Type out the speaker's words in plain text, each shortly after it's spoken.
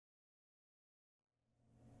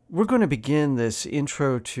We're going to begin this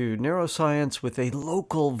intro to neuroscience with a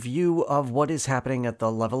local view of what is happening at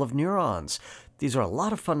the level of neurons. These are a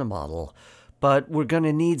lot of fun to model, but we're going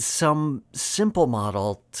to need some simple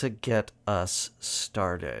model to get us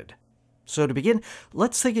started. So to begin,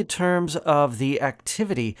 let's think in terms of the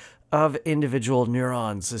activity of individual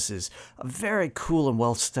neurons. This is a very cool and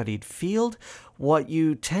well-studied field. What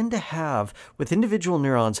you tend to have with individual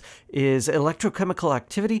neurons is electrochemical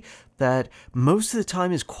activity that most of the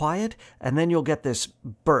time is quiet, and then you'll get this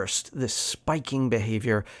burst, this spiking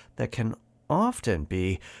behavior that can often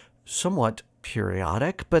be somewhat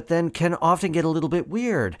periodic, but then can often get a little bit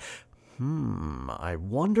weird. I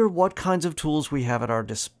wonder what kinds of tools we have at our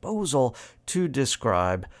disposal to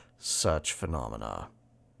describe such phenomena.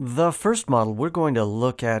 The first model we're going to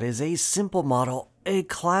look at is a simple model, a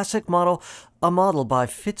classic model, a model by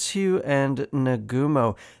Fitzhugh and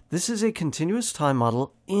Nagumo. This is a continuous time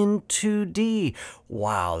model in 2D.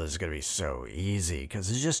 Wow, this is going to be so easy because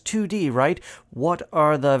it's just 2D, right? What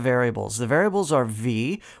are the variables? The variables are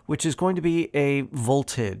V, which is going to be a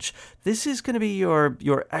voltage. This is going to be your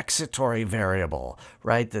excitatory variable,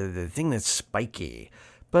 right? The thing that's spiky.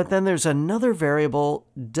 But then there's another variable,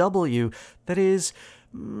 W, that is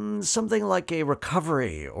something like a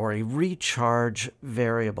recovery or a recharge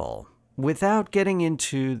variable. Without getting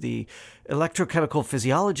into the electrochemical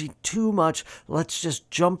physiology too much, let's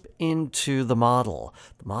just jump into the model.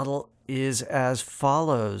 The model is as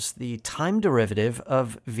follows. The time derivative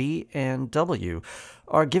of V and W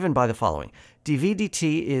are given by the following. dV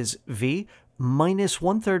dt is V minus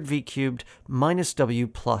 1/3 V cubed minus W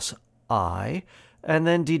plus I. And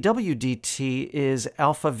then dW dt is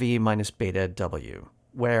alpha V minus beta W,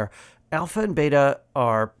 where alpha and beta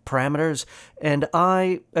are parameters, and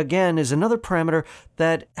I, again, is another parameter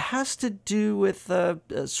that has to do with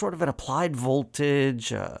sort of an applied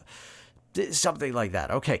voltage, something like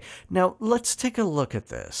that. Okay, now let's take a look at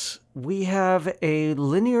this. We have a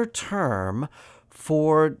linear term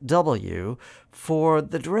for W. For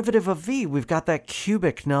the derivative of V, we've got that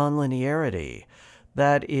cubic nonlinearity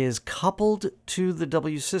that is coupled to the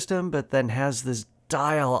W system, but then has this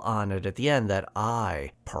dial on it at the end, that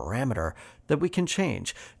I parameter that we can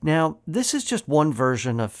change. Now, this is just one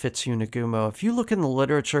version of Fitzhugh-Nagumo. If you look in the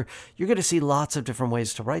literature, you're going to see lots of different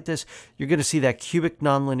ways to write this. You're going to see that cubic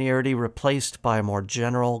nonlinearity replaced by a more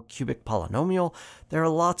general cubic polynomial. There are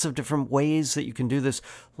lots of different ways that you can do this,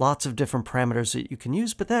 lots of different parameters that you can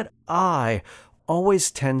use, but that I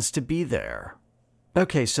always tends to be there.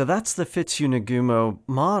 Okay, so that's the Fitzhugh-Nagumo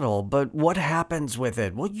model, but what happens with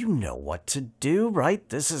it? Well, you know what to do, right?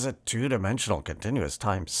 This is a two-dimensional continuous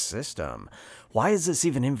time system. Why is this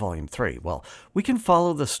even in Volume 3? Well, we can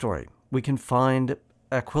follow the story. We can find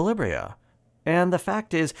equilibria. And the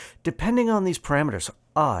fact is, depending on these parameters,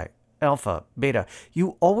 I, alpha, beta,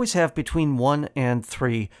 you always have between 1 and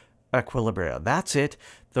 3 equilibria. That's it.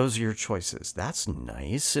 Those are your choices. That's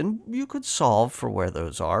nice, and you could solve for where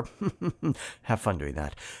those are. Have fun doing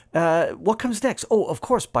that. What comes next? Oh, of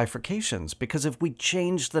course, bifurcations, because if we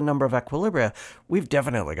change the number of equilibria, we've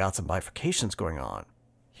definitely got some bifurcations going on.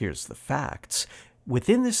 Here's the facts.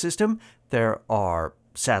 Within this system, there are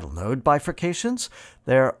saddle node bifurcations.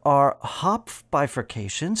 There are Hopf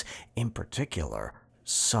bifurcations, in particular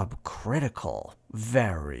subcritical.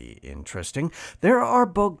 Very interesting. There are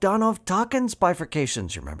Bogdanov-Takens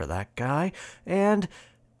bifurcations. You remember that guy? And,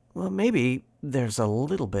 well, maybe there's a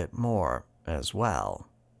little bit more as well.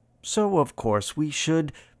 So, of course, we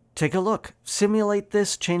should take a look, simulate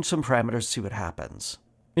this, change some parameters, see what happens.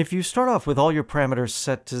 If you start off with all your parameters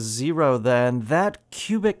set to 0, then that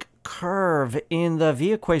cubic curve in the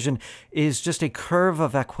V equation is just a curve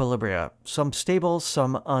of equilibria, some stable,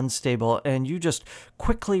 some unstable, and you just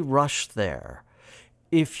quickly rush there.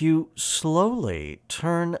 If you slowly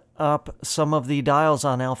turn up some of the dials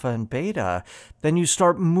on alpha and beta, then you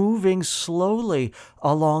start moving slowly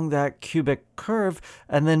along that cubic curve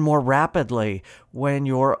and then more rapidly when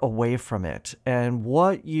you're away from it. And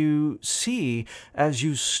what you see as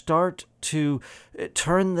you start to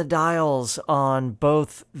turn the dials on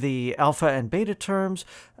both the alpha and beta terms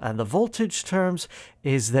and the voltage terms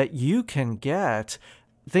is that you can get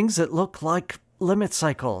things that look like limit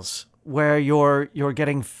cycles, where you're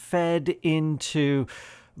getting fed into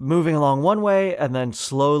moving along one way and then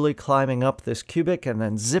slowly climbing up this cubic and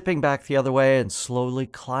then zipping back the other way and slowly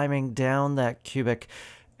climbing down that cubic.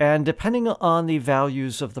 And depending on the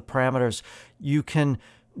values of the parameters, you can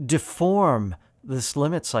deform this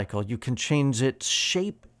limit cycle. You can change its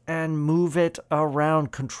shape and move it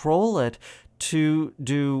around, control it to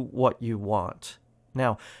do what you want.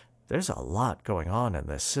 Now, there's a lot going on in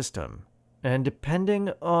this system. And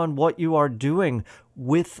depending on what you are doing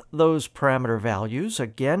with those parameter values,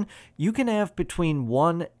 again, you can have between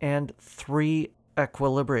 1 and 3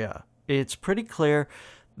 equilibria. It's pretty clear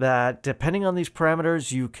that depending on these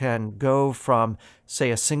parameters, you can go from, say,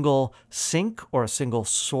 a single sink or a single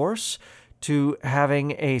source to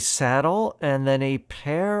having a saddle and then a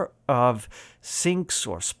pair of sinks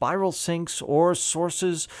or spiral sinks or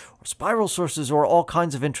sources or spiral sources or all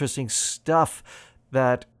kinds of interesting stuff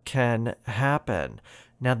that can happen.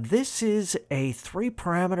 Now, this is a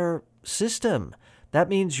 3-parameter system. That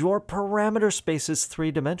means your parameter space is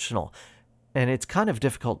 3-dimensional, and it's kind of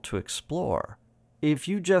difficult to explore. If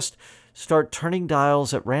you just start turning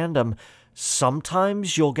dials at random,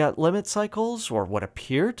 sometimes you'll get limit cycles or what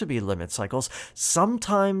appear to be limit cycles.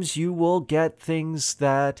 Sometimes you will get things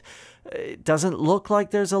that it doesn't look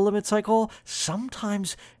like there's a limit cycle.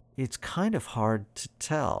 Sometimes it's kind of hard to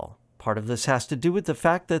tell. Part of this has to do with the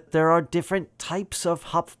fact that there are different types of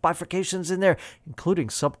Hopf bifurcations in there, including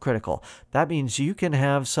subcritical. That means you can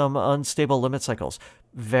have some unstable limit cycles.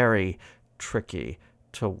 Very tricky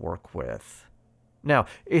to work with. Now,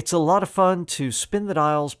 it's a lot of fun to spin the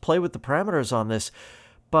dials, play with the parameters on this,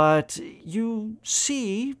 but you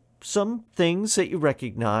see some things that you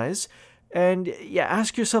recognize, and you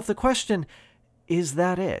ask yourself the question, is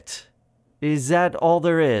that it? Is that all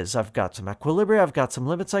there is? I've got some equilibria, I've got some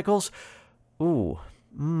limit cycles. Things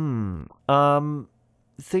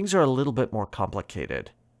are a little bit more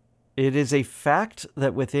complicated. It is a fact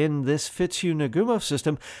that within this Fitzhugh-Nagumo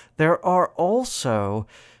system, there are also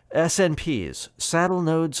SNPs, saddle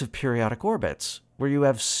nodes of periodic orbits, where you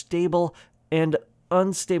have stable and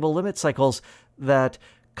unstable limit cycles that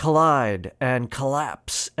collide and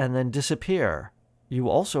collapse and then disappear. You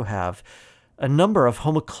also have a number of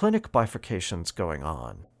homoclinic bifurcations going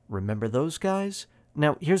on. Remember those guys?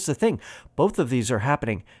 Now, here's the thing. Both of these are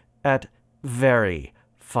happening at very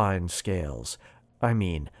fine scales. I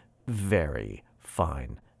mean, very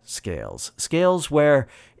fine scales. Scales where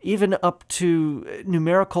even up to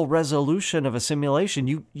numerical resolution of a simulation,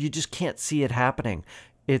 you just can't see it happening.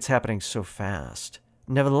 It's happening so fast.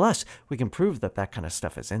 Nevertheless, we can prove that that kind of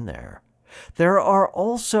stuff is in there. There are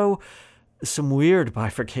also some weird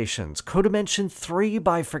bifurcations, codimension 3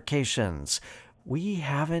 bifurcations. We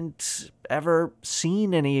haven't ever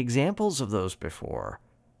seen any examples of those before.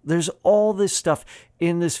 There's all this stuff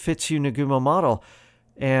in this Fitzhugh-Nagumo model,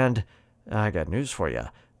 and I got news for you.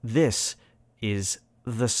 This is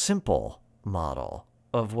the simple model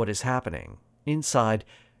of what is happening inside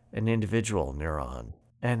an individual neuron,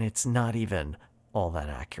 and it's not even all that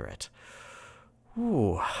accurate.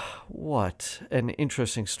 Ooh, what an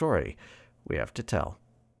interesting story we have to tell.